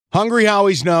Hungry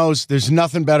Howie's knows there's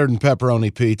nothing better than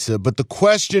pepperoni pizza, but the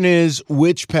question is,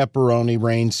 which pepperoni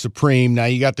reigns supreme? Now,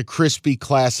 you got the crispy,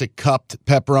 classic cupped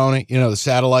pepperoni, the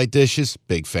satellite dishes,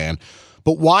 big fan.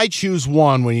 But why choose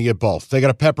one when you get both? They got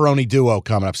a pepperoni duo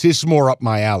coming up. See, this is more up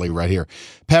my alley right here.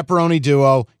 Pepperoni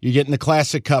duo, you're getting the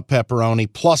classic cup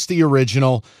pepperoni, plus the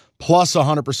original, plus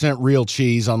 100% real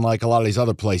cheese, unlike a lot of these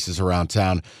other places around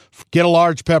town. Get a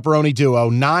large pepperoni duo,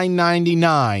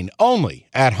 $9.99, only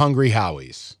at Hungry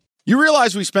Howie's. You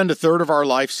realize we spend a third of our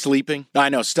life sleeping? I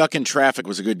know, stuck in traffic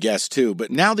was a good guess too, but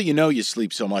now that you know you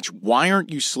sleep so much, why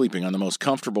aren't you sleeping on the most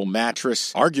comfortable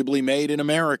mattress arguably made in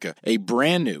America? A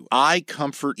brand new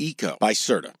iComfort Eco by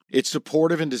Serta. It's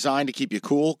supportive and designed to keep you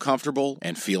cool, comfortable,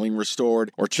 and feeling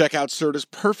restored. Or check out Serta's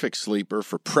Perfect Sleeper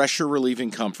for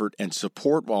pressure-relieving comfort and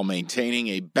support while maintaining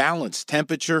a balanced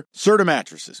temperature. Serta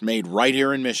mattresses made right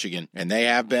here in Michigan, and they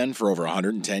have been for over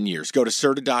 110 years. Go to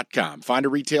Serta.com. Find a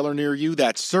retailer near you.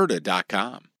 That's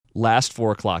Serta.com. Last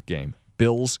 4 o'clock game,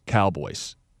 Bills,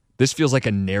 Cowboys. This feels like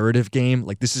a narrative game.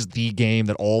 Like this is the game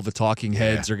that all the talking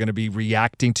heads are going to be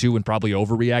reacting to and probably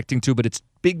overreacting to, but it's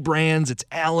big brands. It's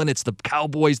Allen. It's the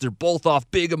Cowboys. They're both off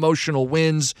big emotional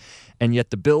wins, and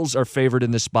yet the Bills are favored in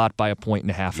this spot by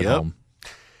 1.5 at home.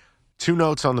 2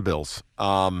 notes on the Bills.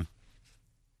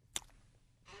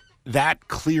 That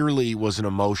clearly was an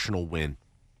emotional win,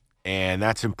 and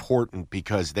that's important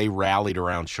because they rallied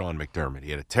around Sean McDermott.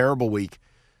 He had a terrible week.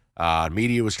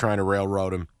 Media was trying to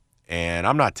railroad him. And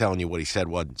I'm not telling you what he said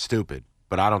wasn't stupid,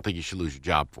 but I don't think you should lose your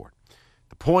job for it.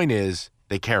 The point is,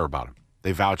 they care about him.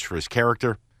 They vouched for his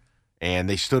character, and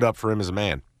they stood up for him as a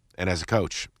man and as a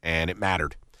coach, and it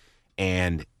mattered.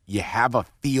 And you have a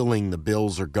feeling the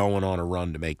Bills are going on a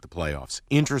run to make the playoffs.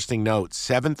 Interesting note,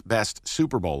 7th best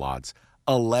Super Bowl odds,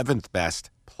 11th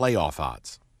best playoff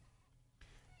odds.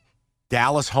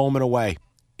 Dallas home and away.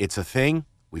 It's a thing.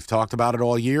 We've talked about it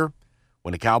all year.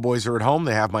 When the Cowboys are at home,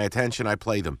 they have my attention. I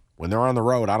play them. When they're on the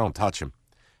road, I don't touch them.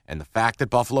 And the fact that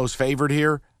Buffalo's favored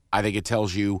here, I think it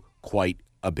tells you quite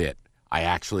a bit. I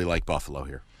actually like Buffalo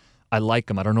here. I like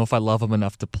them. I don't know if I love them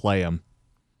enough to play them.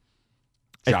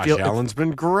 Josh Allen's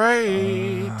been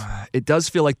great. It does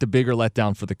feel like the bigger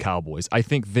letdown for the Cowboys. I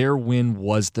think their win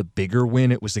was the bigger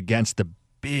win. It was against the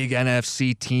big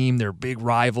NFC team, their big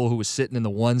rival who was sitting in the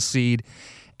 1 seed.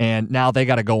 And now they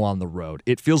got to go on the road.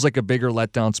 It feels like a bigger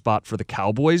letdown spot for the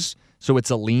Cowboys, so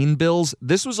it's a lean Bills.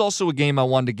 This was also a game I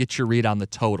wanted to get your read on the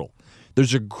total.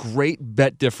 There's a great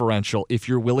bet differential if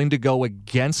you're willing to go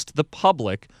against the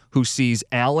public who sees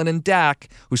Allen and Dak,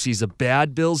 who sees a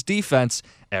bad Bills defense.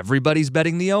 Everybody's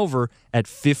betting the over. At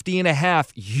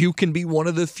 50.5, you can be one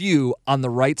of the few on the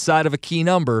right side of a key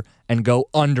number and go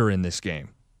under in this game.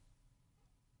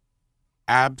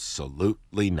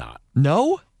 Absolutely not.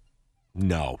 No?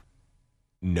 No.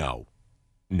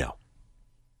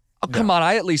 Oh, come on.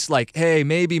 I at least hey,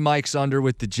 maybe Mike's under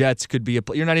with the Jets could be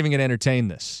you're not even going to entertain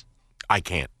this. I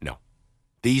can't. No.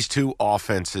 These 2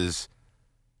 offenses,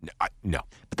 no.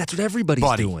 But that's what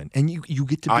everybody's doing. And you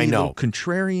get to be a little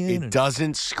contrarian. It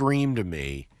doesn't scream to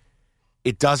me.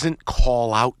 It doesn't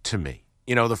call out to me.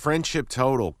 The friendship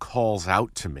total calls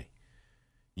out to me.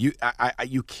 You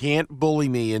can't bully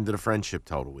me into the friendship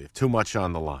total. We have too much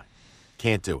on the line.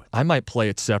 Can't do it. I might play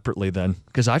it separately then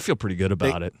because I feel pretty good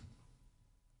about it.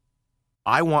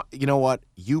 You know what?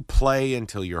 You play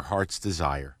until your heart's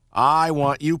desire. I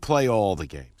want you play all the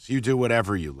games. You do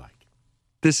whatever you like.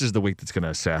 This is the week that's going to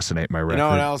assassinate my record. You know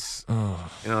what else?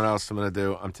 Oh. You know what else I'm going to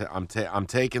do? I'm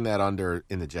taking that under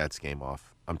in the Jets game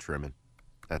off. I'm trimming.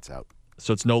 That's out.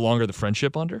 So it's no longer the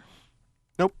friendship under?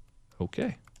 Nope.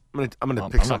 Okay. I'm gonna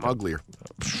pick something uglier.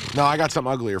 No, I got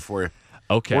something uglier for you.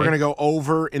 Okay. We're going to go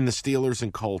over in the Steelers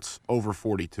and Colts, over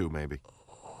 42 maybe.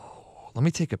 Let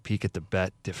me take a peek at the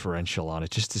bet differential on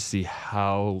it just to see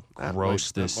how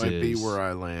gross this is. That might be where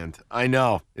I land. I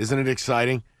know. Isn't it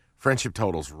exciting? Friendship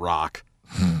totals rock.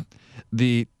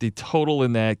 The total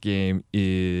in that game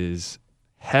is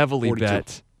heavily 42.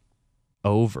 bet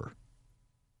over.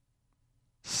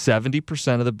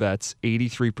 70% of the bets,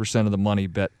 83% of the money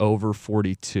bet over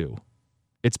 42.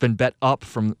 It's been bet up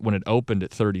from when it opened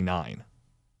at 39.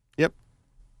 Yep.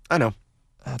 I know.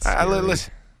 That's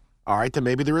listen. All right, then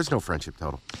maybe there is no friendship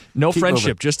total. No Keep friendship,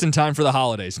 moving. just in time for the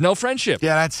holidays. No friendship.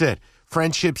 Yeah, that's it.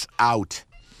 Friendship's out.